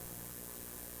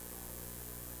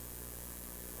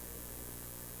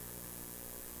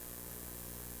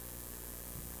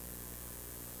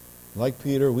 Like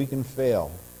Peter, we can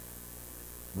fail.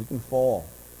 We can fall.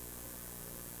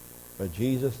 But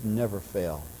Jesus never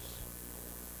fails.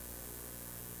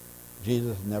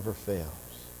 Jesus never fails.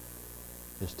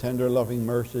 His tender, loving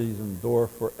mercies endure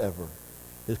forever.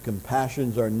 His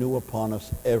compassions are new upon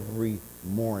us every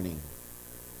morning.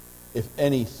 If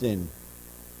any sin,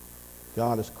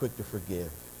 God is quick to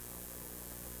forgive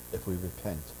if we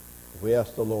repent. If we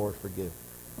ask the Lord, forgive.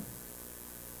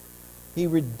 He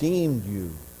redeemed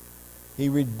you. He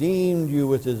redeemed you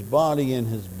with his body and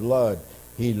his blood.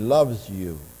 He loves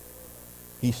you.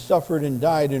 He suffered and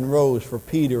died and rose for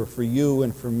Peter, for you,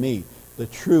 and for me. The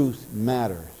truth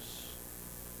matters.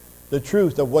 The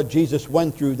truth of what Jesus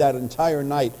went through that entire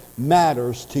night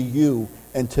matters to you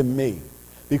and to me.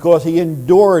 Because he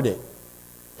endured it.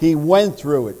 He went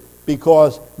through it.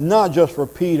 Because not just for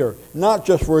Peter, not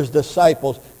just for his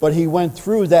disciples, but he went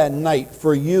through that night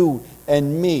for you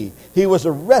and me. He was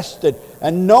arrested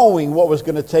and knowing what was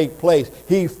going to take place.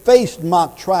 He faced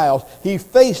mock trials. He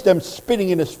faced them spitting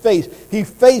in his face. He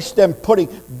faced them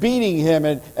beating him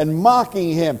and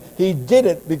mocking him. He did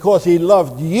it because he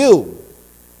loved you.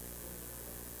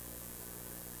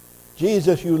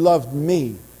 Jesus, you loved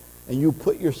me, and you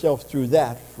put yourself through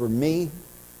that for me.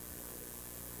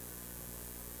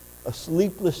 A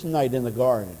sleepless night in the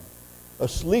garden. A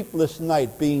sleepless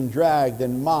night being dragged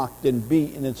and mocked and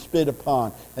beaten and spit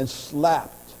upon and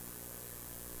slapped.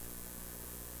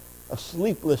 A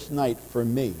sleepless night for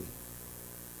me,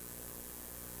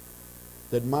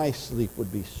 that my sleep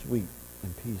would be sweet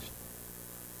and peaceful,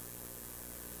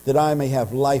 that I may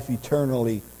have life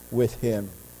eternally with him.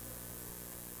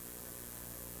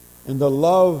 And the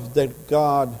love that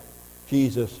God,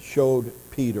 Jesus, showed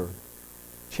Peter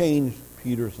changed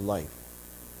Peter's life.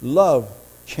 Love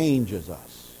changes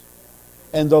us.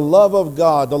 And the love of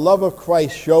God, the love of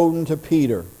Christ shown to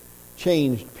Peter,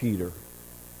 changed Peter.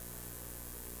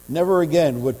 Never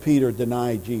again would Peter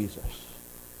deny Jesus,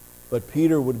 but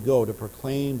Peter would go to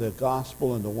proclaim the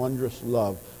gospel and the wondrous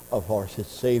love of his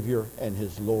Savior and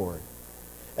his Lord.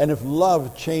 And if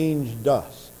love changed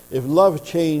us, if love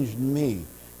changed me,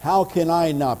 how can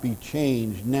I not be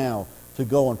changed now to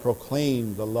go and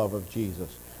proclaim the love of Jesus?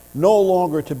 No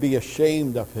longer to be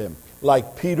ashamed of him,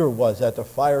 like Peter was at the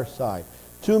fireside.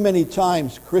 Too many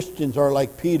times Christians are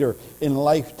like Peter in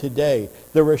life today.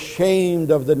 They're ashamed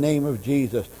of the name of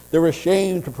Jesus. They're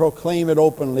ashamed to proclaim it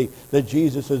openly that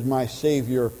Jesus is my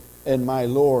Savior and my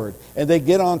Lord. And they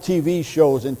get on TV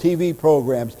shows and TV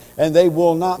programs and they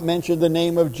will not mention the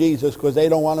name of Jesus because they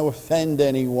don't want to offend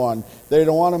anyone. They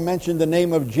don't want to mention the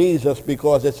name of Jesus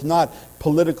because it's not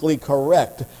politically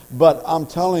correct. But I'm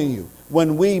telling you,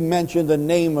 when we mention the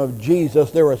name of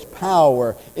Jesus, there is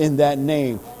power in that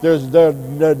name. There's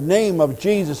the name of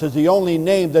Jesus is the only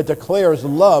name that declares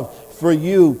love for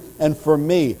you and for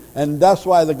me. And that's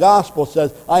why the gospel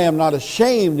says, I am not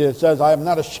ashamed. It says, I am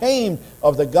not ashamed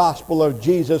of the gospel of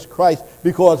Jesus Christ,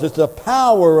 because it's the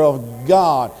power of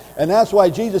God. And that's why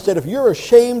Jesus said, if you're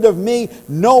ashamed of me,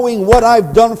 knowing what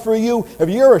I've done for you, if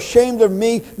you're ashamed of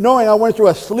me, knowing I went through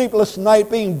a sleepless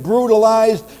night being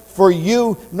brutalized for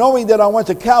you, knowing that I went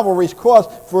to Calvary's cross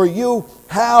for you,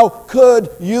 how could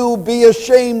you be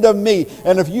ashamed of me?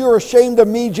 And if you're ashamed of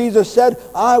me, Jesus said,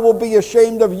 I will be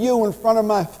ashamed of you in front of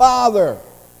my Father.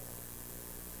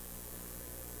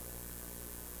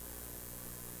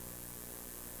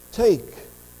 Take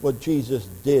what Jesus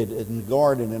did in the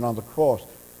garden and on the cross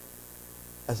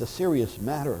as a serious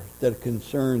matter that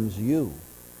concerns you.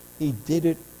 He did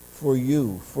it for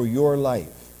you, for your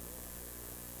life.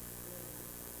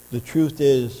 The truth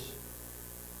is,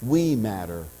 we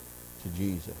matter to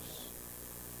Jesus.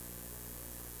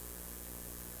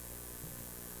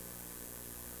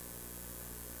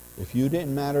 If you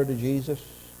didn't matter to Jesus,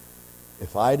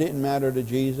 if I didn't matter to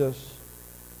Jesus,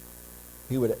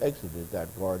 he would have exited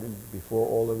that garden before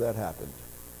all of that happened.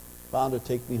 Bound to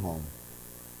take me home.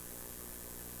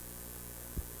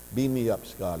 Beam me up,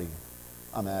 Scotty.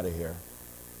 I'm out of here.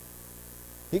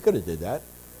 He could have did that.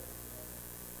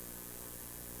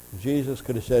 Jesus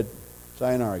could have said,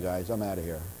 sayonara, guys, I'm out of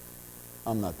here.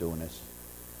 I'm not doing this.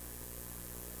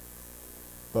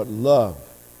 But love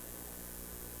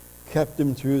kept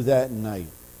him through that night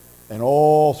and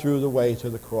all through the way to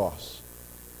the cross.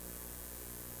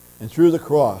 And through the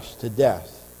cross to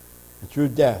death. And through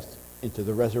death into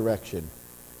the resurrection.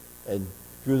 And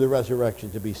through the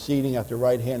resurrection to be seating at the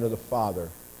right hand of the Father.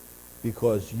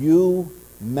 Because you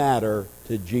matter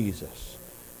to Jesus.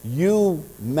 You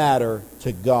matter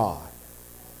to God.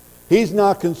 He's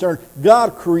not concerned.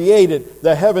 God created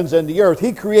the heavens and the earth.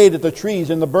 He created the trees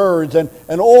and the birds and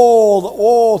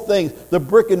all things. The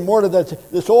brick and mortar,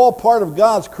 that's all part of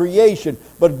God's creation.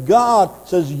 But God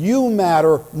says you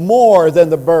matter more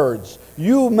than the birds.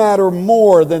 You matter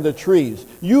more than the trees.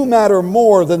 You matter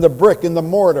more than the brick and the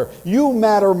mortar. You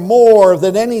matter more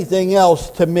than anything else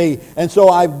to me. And so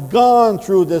I've gone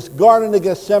through this Garden of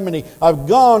Gethsemane. I've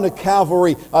gone to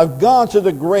Calvary. I've gone to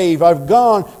the grave. I've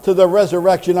gone to the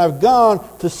resurrection. I've gone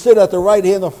to sit at the right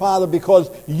hand of the Father because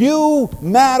you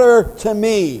matter to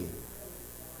me.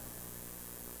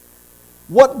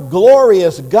 What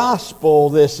glorious gospel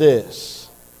this is.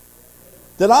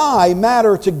 That I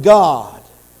matter to God.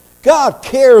 God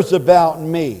cares about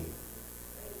me.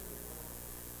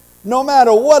 No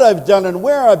matter what I've done and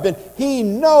where I've been, He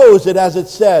knows it as it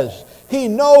says. He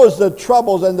knows the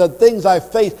troubles and the things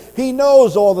I've faced. He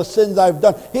knows all the sins I've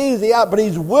done. But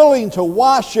He's willing to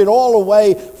wash it all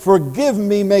away, forgive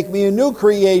me, make me a new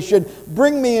creation,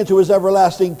 bring me into His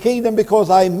everlasting kingdom because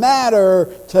I matter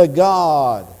to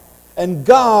God. And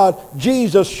God,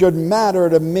 Jesus, should matter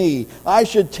to me. I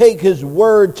should take His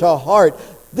word to heart.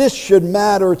 This should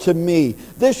matter to me.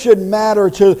 This should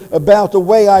matter about the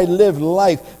way I live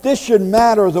life. This should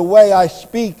matter the way I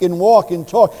speak and walk and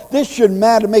talk. This should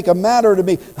make a matter to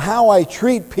me how I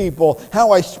treat people,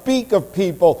 how I speak of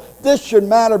people. This should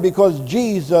matter because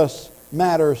Jesus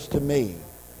matters to me.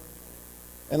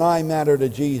 and I matter to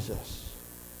Jesus.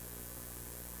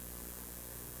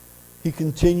 He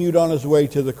continued on his way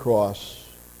to the cross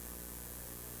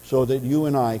so that you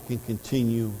and I can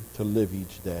continue to live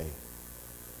each day.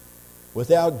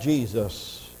 Without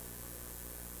Jesus,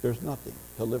 there's nothing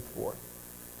to live for.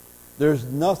 There's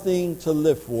nothing to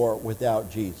live for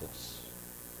without Jesus.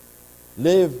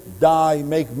 Live, die,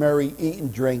 make merry, eat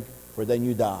and drink, for then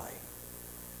you die.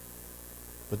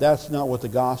 But that's not what the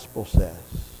gospel says.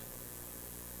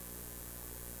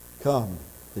 Come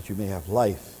that you may have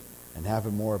life and have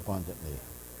it more abundantly.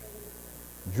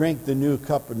 Drink the new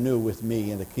cup anew with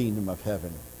me in the kingdom of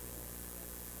heaven.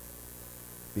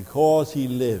 Because he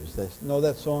lives. Know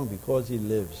that song? Because he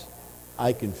lives,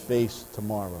 I can face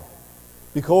tomorrow.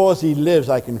 Because he lives,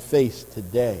 I can face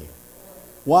today.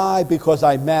 Why? Because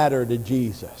I matter to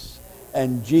Jesus.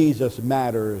 And Jesus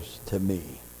matters to me.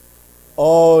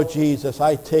 Oh, Jesus,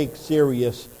 I take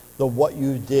serious what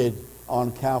you did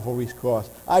on Calvary's cross.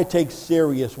 I take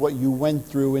serious what you went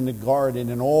through in the garden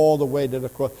and all the way to the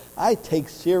cross. I take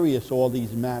serious all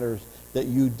these matters that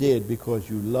you did because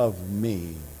you love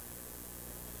me.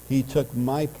 He took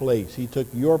my place. He took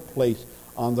your place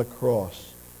on the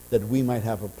cross that we might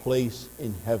have a place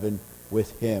in heaven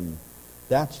with him.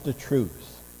 That's the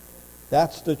truth.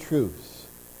 That's the truth.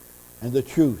 And the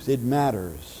truth, it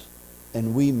matters.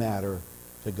 And we matter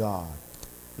to God.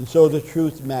 And so the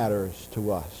truth matters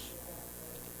to us.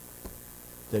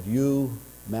 That you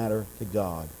matter to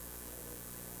God.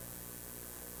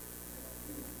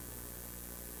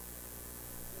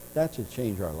 That should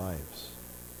change our lives.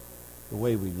 The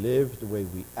way we live, the way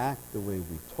we act, the way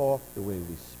we talk, the way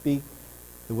we speak,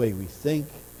 the way we think,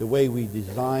 the way we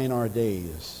design our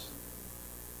days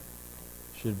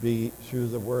should be through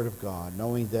the Word of God,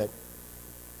 knowing that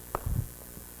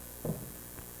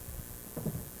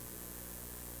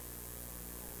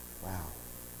wow,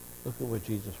 look at what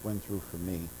Jesus went through for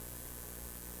me.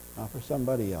 Not for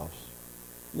somebody else.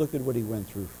 Look at what he went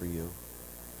through for you.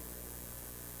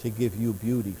 To give you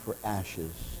beauty for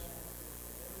ashes.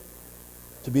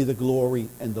 To be the glory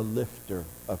and the lifter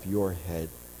of your head.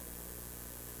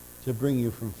 To bring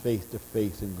you from faith to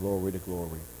faith and glory to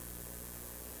glory.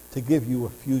 To give you a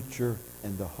future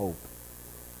and a hope.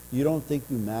 You don't think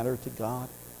you matter to God?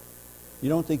 You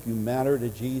don't think you matter to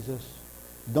Jesus?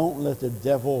 Don't let the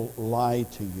devil lie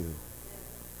to you.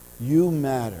 You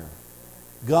matter.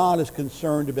 God is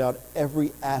concerned about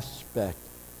every aspect,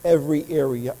 every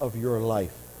area of your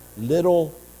life,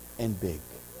 little and big.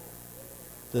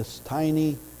 The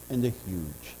tiny and the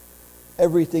huge.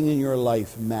 Everything in your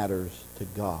life matters to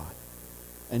God.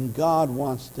 And God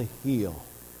wants to heal.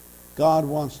 God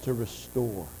wants to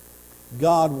restore.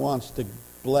 God wants to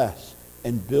bless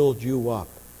and build you up.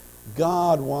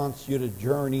 God wants you to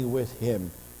journey with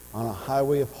him on a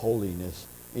highway of holiness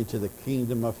into the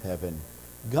kingdom of heaven.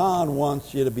 God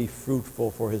wants you to be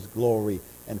fruitful for his glory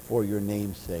and for your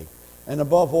name's sake. And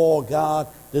above all, God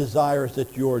desires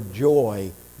that your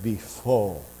joy be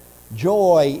full.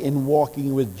 Joy in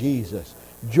walking with Jesus.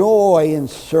 Joy in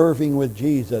serving with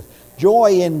Jesus.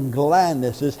 Joy and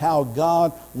gladness is how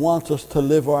God wants us to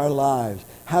live our lives.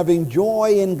 Having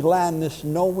joy and gladness,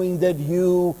 knowing that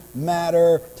you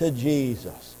matter to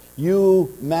Jesus.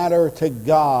 You matter to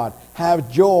God.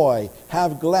 Have joy.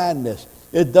 Have gladness.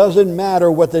 It doesn't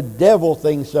matter what the devil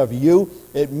thinks of you.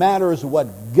 It matters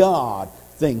what God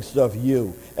thinks of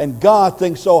you. And God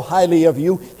thinks so highly of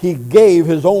you, he gave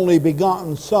his only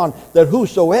begotten Son, that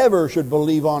whosoever should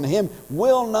believe on him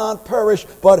will not perish,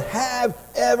 but have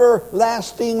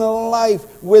everlasting life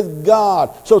with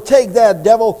God. So take that,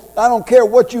 devil. I don't care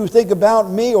what you think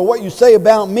about me or what you say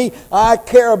about me. I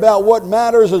care about what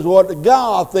matters is what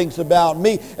God thinks about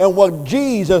me and what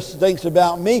Jesus thinks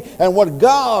about me and what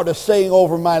God is saying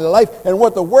over my life and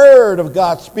what the Word of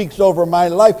God speaks over my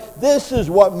life. This is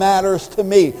what matters to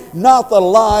me, not the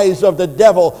lies of the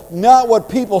devil, not what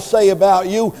people say about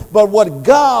you, but what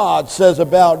God says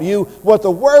about you, what the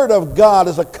Word of God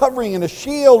is a covering and a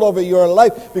shield over your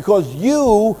life, because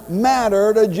you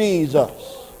matter to Jesus.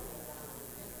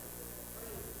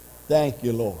 Thank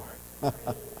you, Lord.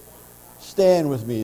 Stand with me.